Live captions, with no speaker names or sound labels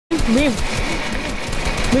Me.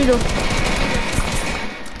 Me too.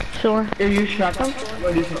 Sure. Are you shotgun?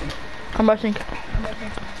 What are you doing? I'm rushing.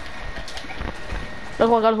 Let's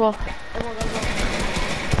walk, let's walk.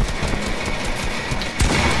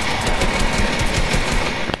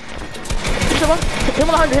 Hit him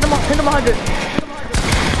 100, hit him 100.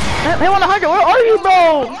 Hit him 100, where are you, bro?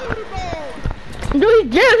 Dude,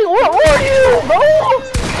 he's dancing, where are you, bro?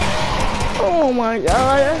 Oh my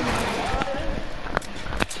god.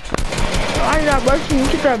 I'm not rushing, you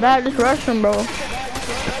keep that bad, just rush him, bro.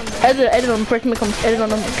 Edit on him, first make him edit on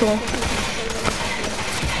him, kill him.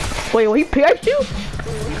 Wait, he pierced you?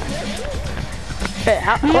 Hey,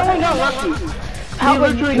 how got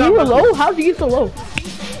lucky. You were low? How did you get so low?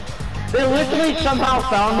 They literally somehow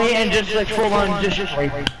found me and just like full on just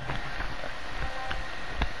like.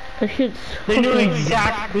 That shit's. They knew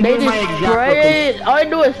exactly. They just sprayed. All I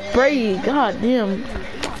do is spray. God damn.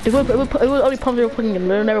 It would only pump they were putting in.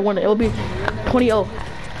 They never won it. It would be 20-0.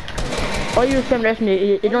 All you do is spam rest.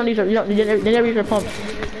 They don't use. They never use their pumps.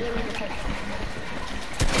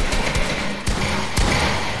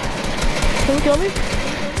 Can you kill me?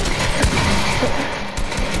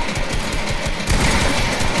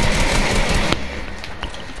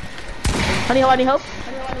 I need help.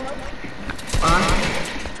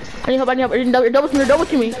 I need help. You're double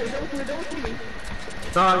to me.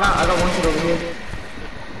 No, I got one kid over here.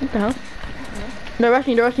 What the hell? They're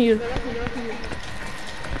rushing you.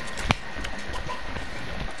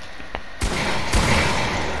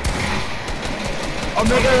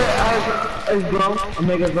 Omega is bro.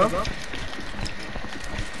 Omega is bro.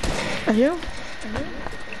 Are you?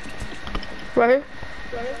 Right here.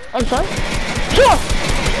 I'm sorry. Sure!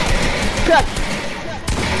 Crack!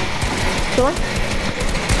 Sure?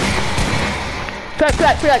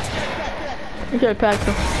 Crack! You got a pack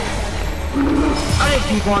though. I didn't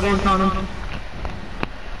keep on in on him.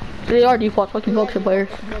 They are default fucking Vulcan players.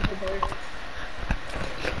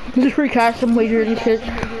 Just recast some wager these kids.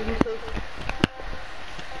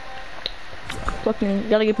 Fucking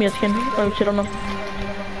gotta give me a skin. Oh shit on them.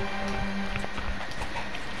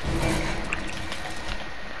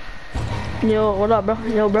 Yo, what up, bro?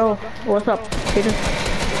 Yo, bro, what's up? Hayden.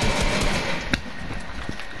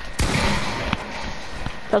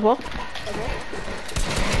 That's what?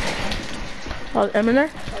 Oh, am in there?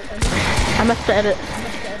 I messed the edit.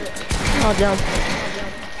 Oh, damn.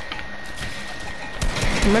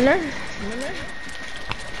 I'm in there?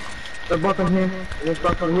 They're both in here. They're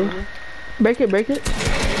stuck on here. Break it.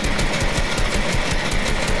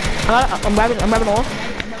 I'm grabbing the wall.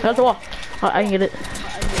 That's the wall. I can get it.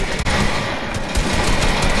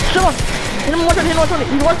 Come on! Hit him 120,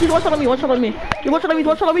 He's one shot on me,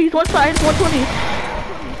 He's one side, 120.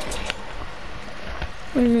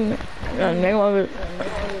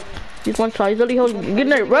 He's one shot, he's literally holding, getting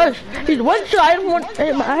that rush. He's one shot, I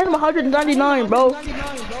had him 199, bro.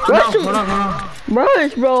 Rush him!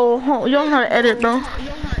 Rush, bro. You don't know how to edit, bro.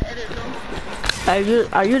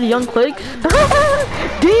 Are you the young clicks?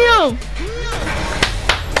 Damn!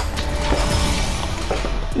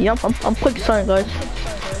 Yeah, I'm quick son, guys.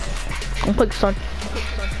 I'm quick son.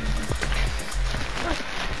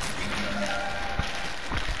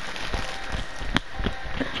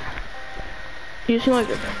 You seem like,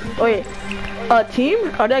 wait, team?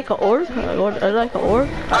 Are they like an org? Are they like an org?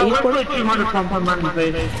 I went for 200 pump on my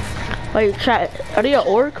face. Wait, chat, are they an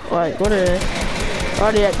org? Like, what are they?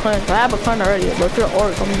 Are they at clan? I have a clan already, but if you're an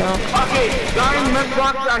org, come down. Okay, guy in the mess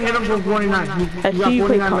box, I hit him for 49. I see you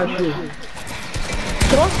play comp.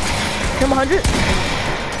 Come on, hit him 100.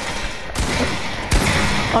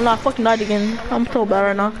 Oh no, I fucking died again. I'm so bad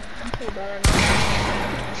right now.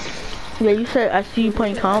 Yeah, you said I see you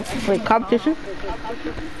playing comp. Wait, competition?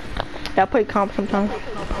 Yeah, I play comp sometimes.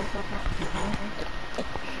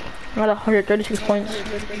 I got 136 points.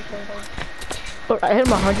 Oh, I hit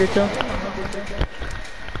him 100 though.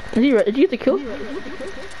 Did you get the kill?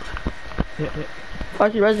 Yeah. Why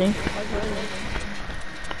is he rezzing?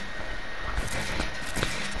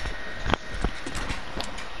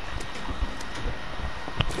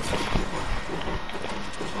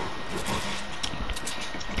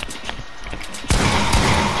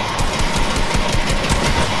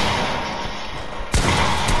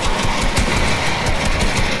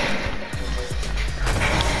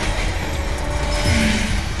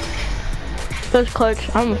 That's clutch.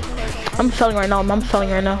 I'm selling right now. I'm selling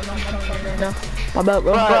right now. No. My bad,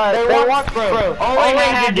 bro. Bro. All I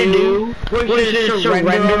had to do was just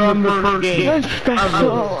surrender on the first game. That's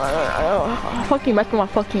special. I fucking messed up my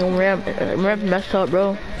fucking ramp. Ramp messed up,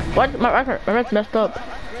 bro. What? My ramp's messed up.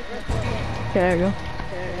 Yeah, there you go.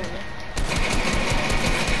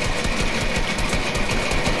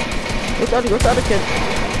 What's the other kid?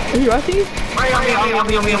 Is he rushing you?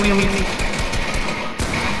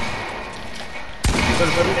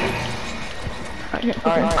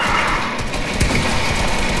 Alright.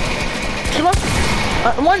 Come on.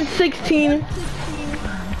 116.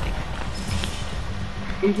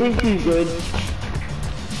 You think he's good?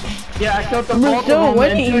 Yeah, I shot the We're ball still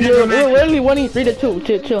winning. We're literally winning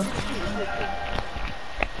 3-2. Chill.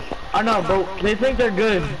 I know, but they think they're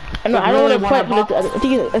good. I know. I don't want to play, but I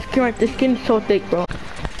think the skin's so thick, bro.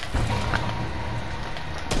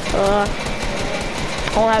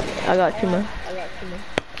 I got you, man.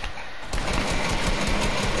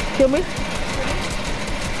 Kill me.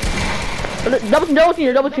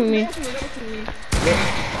 Double team me.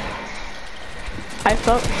 I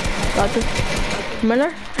felt. Got this.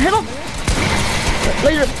 Miller. Hit him.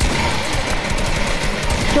 Laser.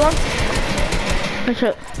 Kill him. Nice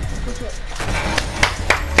shot.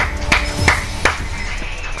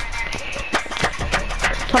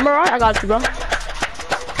 Samurai, I got you, bro.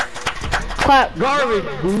 Clap. Garbage.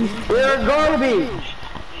 They're garbage.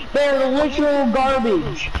 They're literal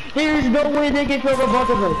garbage. There's no way they can cover both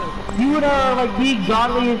of us. You are like the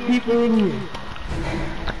godliest people in here.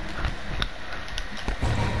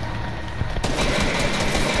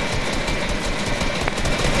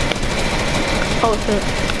 Oh shit.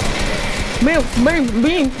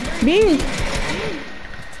 Beam.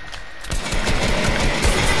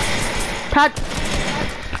 Pat.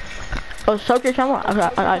 Oh, soak your camera? I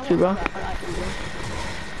got you, bro.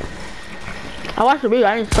 I watched the video,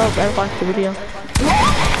 I didn't soak, I watched the video.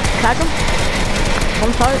 Catch him?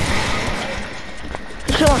 I'm sorry.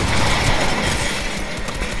 Shit on.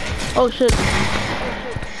 Oh shit.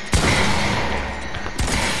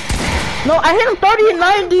 No, I hit him 30 and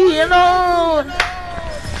 90, you know.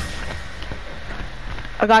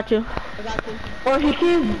 I got you. Well, he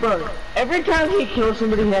kills, bro. Every time he kills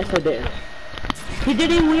somebody, he has to dance.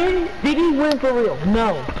 Did he win? Did he win for real?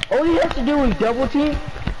 No. All he has to do is double team,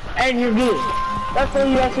 and you're good. That's all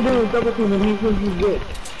he has to do is double team, and he's good.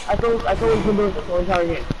 I told he's been doing it the whole entire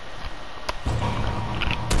game.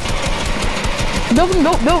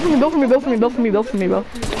 Build for me, bro.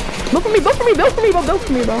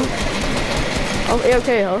 Oh,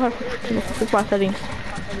 okay, I'll have to fix my settings.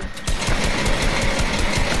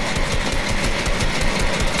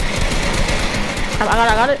 I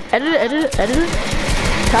got it. Edit it.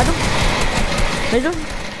 Tag him. Laser.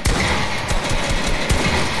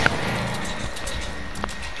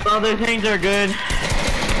 Well, their things are good.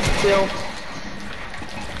 Still.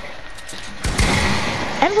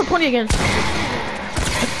 And for 20 again.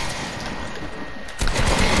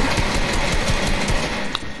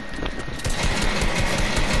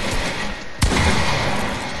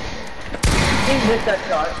 He missed that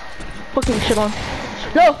shot. Fucking shit on.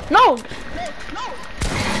 No!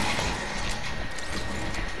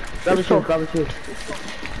 Grab two.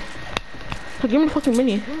 So give me the fucking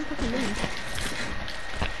mini.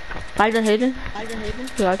 Biden Hayden.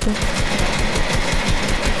 Got you.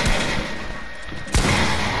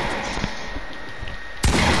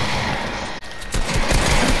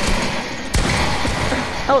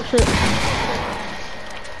 Oh shit.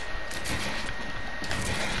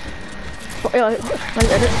 Oh, yeah,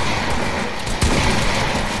 nice edit.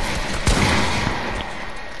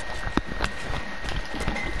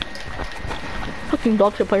 Fucking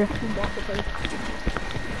dog shit player.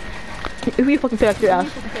 If you fucking pick your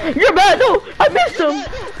ass. You're bad! No! I missed him!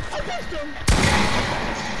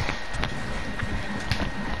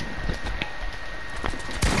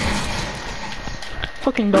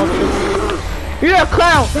 Fucking dog shit. You're a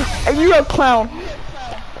clown!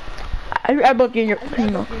 I both get your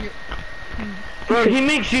Bro, he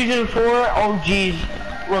makes season 4 OGs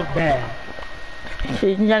look bad.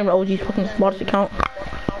 Shit, he's not even OG's fucking smartest account.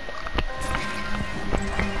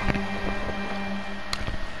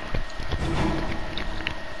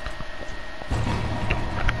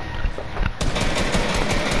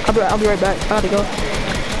 I'll be right back. I gotta go.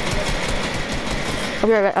 I'll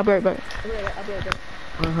be right back.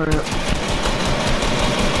 Hurry up.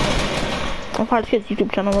 I'll probably get his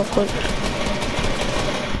YouTube channel real quick.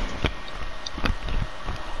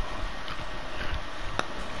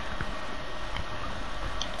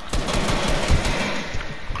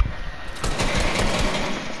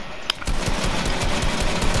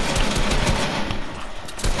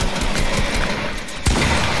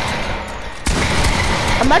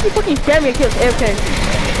 I'm actually fucking scaring me a kid with AFK.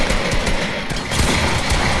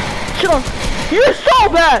 Shit on. You're so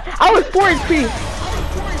bad! I was 4 HP.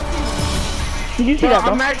 Did you see that,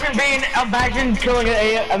 bro? Imagine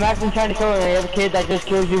trying to kill an AFK kid that just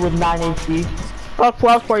kills you with 9 HP. Oh,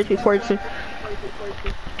 4 HP.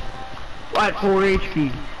 at 4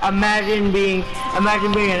 HP. Imagine being an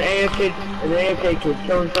AFK kid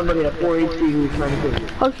killing somebody at 4 HP who's trying to kill you.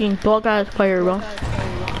 Fucking dog ass player, bro.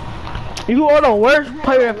 You are the worst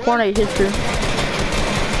player in Fortnite history.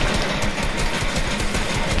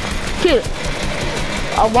 Kid,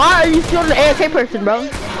 why are you still the AFK person, bro?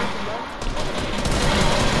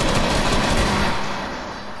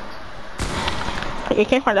 I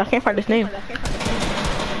can't find this name.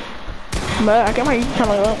 But I can't find you trying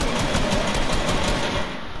to look up.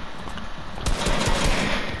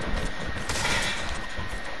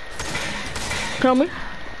 Tell me.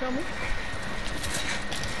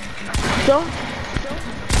 So?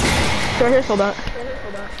 Right here so bad.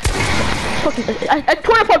 Fucking, I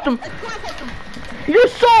 20 pumped him. You're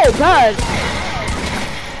so bad.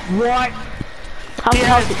 What?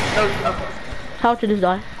 How to just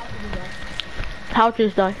die? How to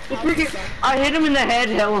just die? I hit him in the head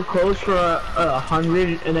hella close for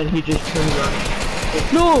 100 and then he just turned around.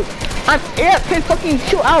 Dude, I'm AFK fucking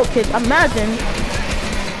chill out, kid. Imagine.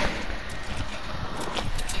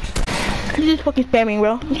 He's just fucking spamming,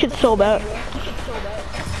 bro. This shit's so bad.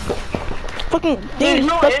 Fucking there's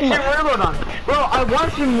no instant reload on. Bro, I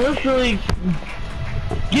watched him literally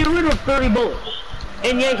get rid of 30 bullets.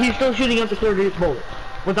 And yet he's still shooting up to 30 bullets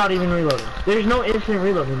without even reloading. There's no instant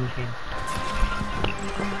reload in this game.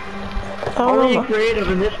 Only creative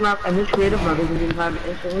in this map and this creative map doesn't even have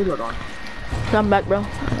instant reload on. I'm back, bro.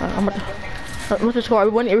 I'm about to score.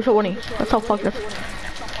 We're still winning. That's how fucking that's.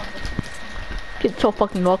 Kid's so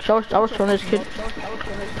fucking lost. I was showing this kid.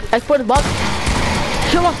 I put the box.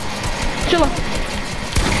 Chill on.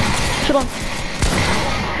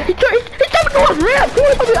 He's trying to do his ramp.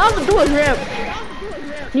 I'm gonna do his ramp.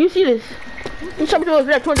 You see this? He's trying to do his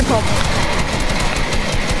ramp. 200 pump.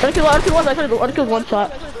 I killed one shot.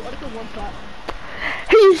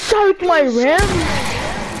 He shot my ramp?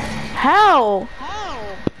 How?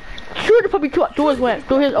 Sure, the puppy do his ramp.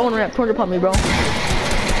 Do his own ramp. 200 pump me, bro.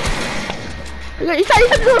 He's trying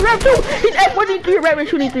to do a ramp too. He's F1 through your ramp and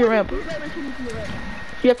shooting through your ramp.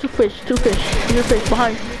 You have two fish. There's a fish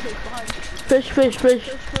behind. Fish.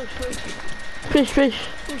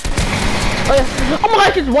 Oh yeah. Oh my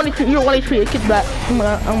god, it's 1 HP. You're 1 HP. It gets back. Oh my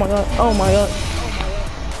god.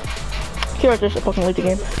 Can't just fucking late the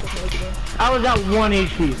game. I was at 1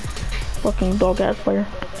 HP. Fucking dog ass player.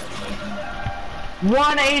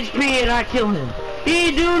 1 HP and I kill him.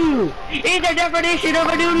 He doo-doo. He's the definition of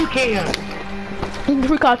a doo-doo can. It's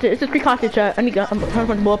free content. It's a free content chat. I'm trying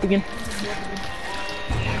to blow up again.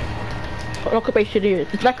 No clickbait shit here.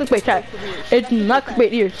 It's not clickbait chat. It's not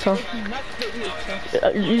clickbait here, so.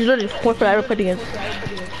 It's literally the first I ever played against.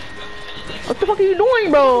 What the fuck are you doing,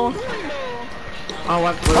 bro? Oh,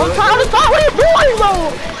 what? What are you doing, bro?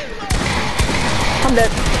 I'm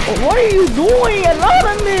dead. What are you doing? A lot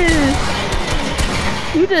of this.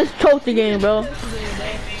 You just choked the game, bro.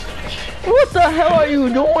 What the hell are you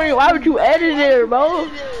doing? Why would you edit it, bro?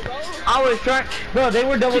 I was trying, bro. They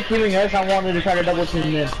were double teaming us. I wanted to try to double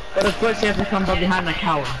team them, but of course they have to come from behind the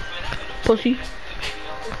cower. Pussy.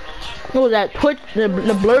 What was that? Twitch, the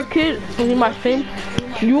blur kid in my stream.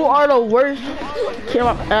 You are the worst kid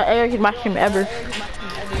in my stream ever.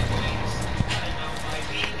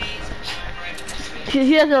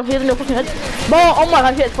 He has no fucking head. Bro, oh my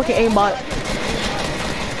god, he has fucking aimbot.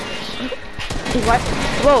 He's right.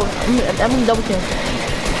 Bro, I'm in double team.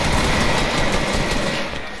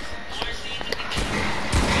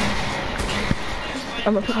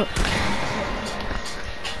 I'm gonna pick up.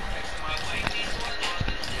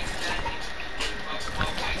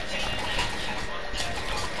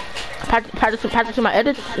 Practicing my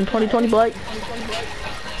edits in 2020, but like,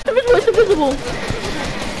 it's invisible.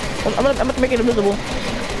 I'm gonna make it invisible.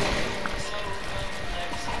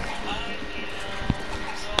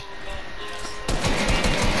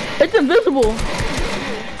 It's invisible.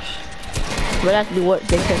 But that's to do what?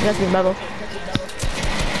 That's to be metal.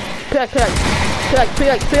 Pickaxe. You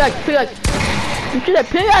should have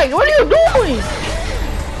pickaxe. What are you doing?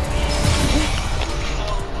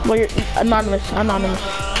 Well, you're anonymous.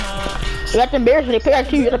 You got to embarrass me. They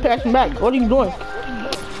pickaxe you. You got to pickaxe me back. What are you doing?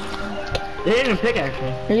 They didn't pickaxe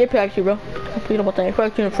me. They did pickaxe you, bro. I forget about that. I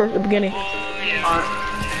pickaxe you in the beginning. You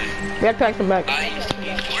got to pickaxe him back.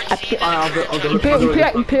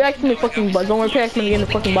 You pickaxe me fucking butt. Don't worry, pickaxe me again in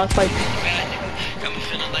the fucking boss fight.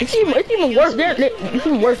 It's even worse. It's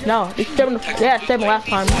even worse now. They had 7 last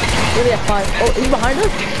time. They had 5. Oh, he's behind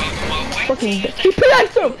us? Fucking. He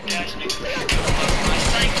pickaxed him!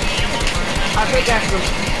 I pickaxed him.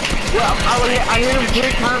 Well, I hit him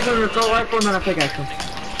 3 times with an assault rifle and then I pickaxed him.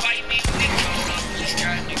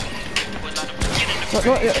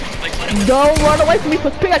 Don't run away from me,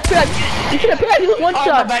 put pickaxe. You should have pickaxe, he was one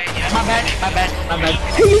shot. My bad.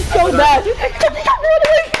 He's so bad.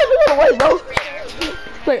 Run away, bro.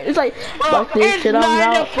 It's like, fuck this shit, I'm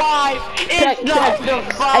out. It's 9 to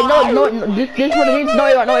 5. I know, this is what it means. No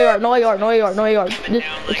AR.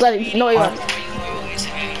 It's like, no AR.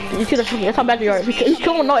 You see that's how bad you are. He's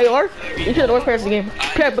killing no AR. You see the worst players in the game.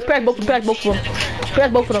 Piract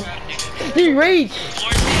both of them. He rage.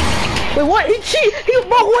 Wait, what? He cheat. He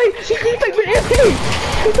walked away. He faked me AFK.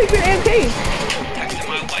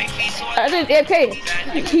 I think it's AFK.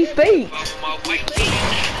 He faked.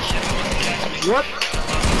 What?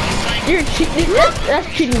 You're cheating. That's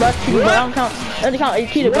cheating, bro. I don't count. He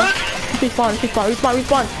cheated, bro. Respawn. Just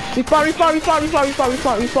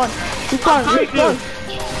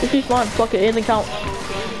respawn. Fuck it. It doesn't count.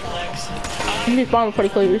 You respawn pretty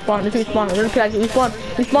clear. Respawn. Then the pickaxe. Respawn.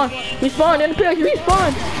 Then the pickaxe.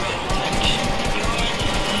 Respawn.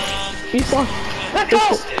 Let's go!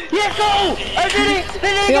 Yes, go! I did it!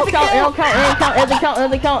 It don't count. It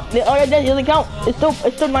doesn't count. Oh yeah, it doesn't count. It's still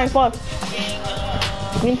 9-5.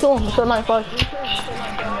 Me too. It's still 9-5.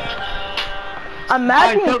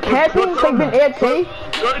 Imagine camping like been AFK.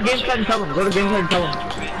 Go to game chat and tell them.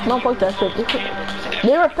 No, fuck that shit.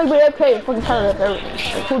 They were fake with AFK. Fucking tired of that.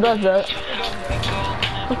 Who does that?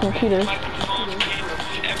 Fucking cheaters.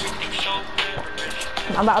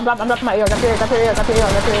 I'm not my AR. Got your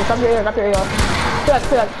AR.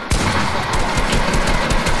 Pickaxe.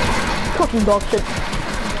 Fucking dog shit.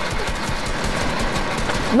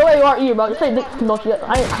 No AR either, bro. Just say no shit. I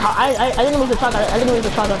didn't lose the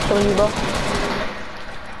shotgun. Killing you, bro.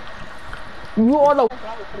 You are the.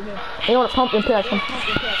 You want to pump and pickaxe him.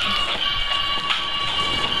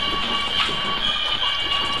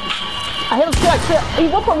 I hit him pickaxe. He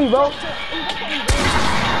went for me, bro.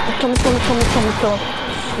 He's coming. Did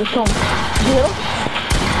you hit him?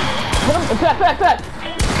 Hit him.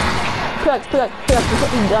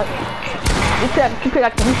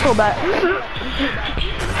 Pickaxe. He's so bad.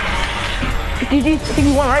 GG, I think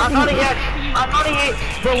you won, right? I thought he hit,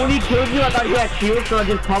 but when he killed you, I thought he had shield, so I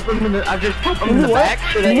just popped him in the, back.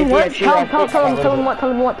 So you won? Tell him what.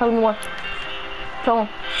 Tell him.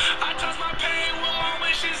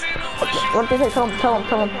 What did they say? Tell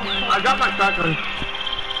him. I got my shotgun.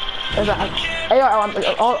 AR, I'll have the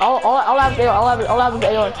AR. All I have is the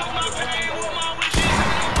AR.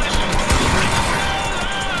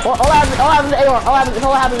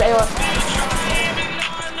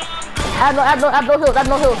 I have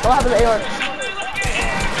no heals. All I have is the AR.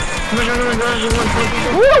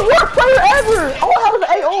 We're the worst player ever. All I have is the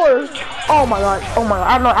AR. Oh my god.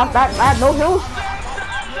 I have no heals.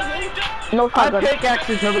 No shotgun. I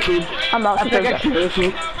pickaxes have a kid. I'm out. I'm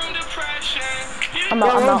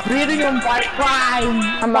beating him by 5.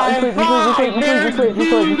 I'm out.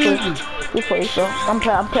 We play, bro. I'm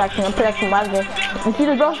pickaxing my game. You see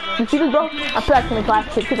this, bro? I'm pickaxing the class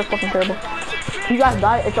shit. Shit is fucking terrible. You guys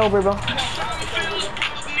die, it's over, bro.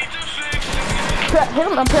 Hit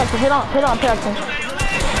him, I'm pickaxing. Hit on, I'm pickaxing.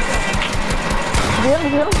 Hit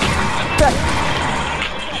him. Pickaxe.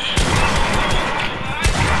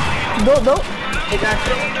 Go. I got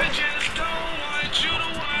you.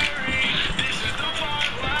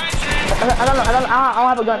 I don't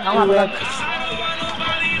have a gun.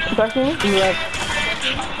 You guys see me? Yeah.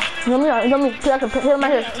 Hit me. Pickaxe. Hit him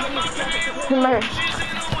right here.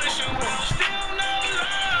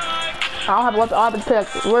 I don't have a weapon. I have a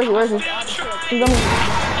pickaxe. Where is he? He's on me.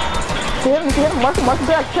 See him? Mark him.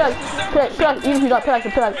 Pickaxe. Even if you got pickaxe.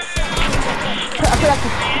 Pickaxe.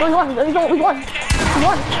 No, he's one.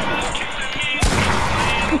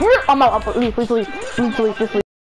 I'm out. Leave. Please leave.